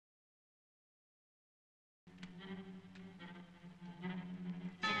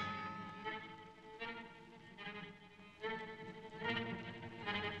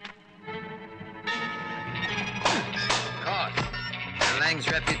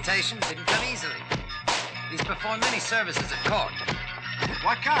King's reputation didn't come easily. He's performed many services at court.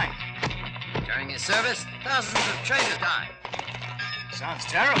 What kind? During his service, thousands of traitors died. Sounds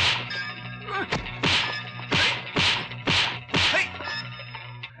terrible. Hey!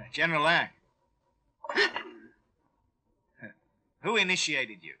 General Lang. Who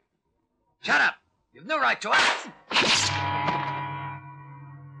initiated you? Shut up! You've no right to ask.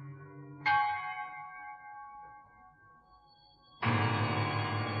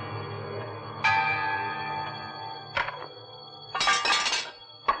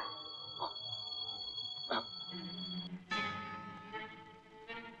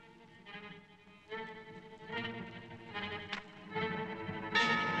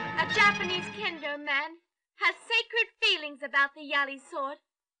 A Japanese kendo man has sacred feelings about the Yali sword.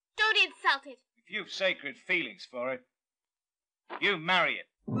 Don't insult it. If you've sacred feelings for it, you marry it.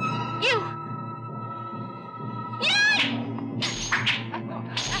 You!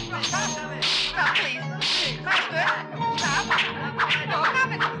 Stop, please. Master! Stop! No,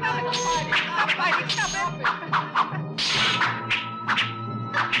 stop it! Stop it! Stop fighting! Stop it!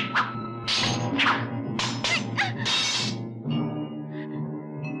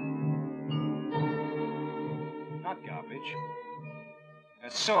 Not garbage. A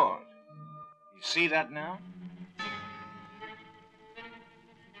sword. You see that now?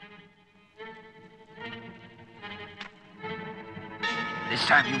 This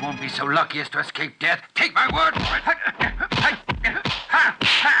time you won't be so lucky as to escape death. Take my word for it.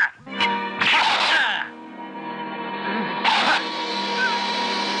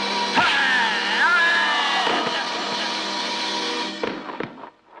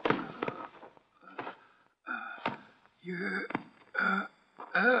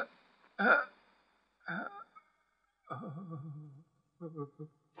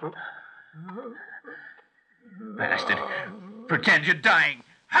 Bastard. Pretend you're dying.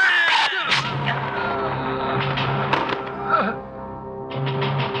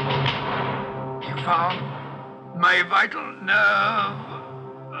 You found my vital nerve.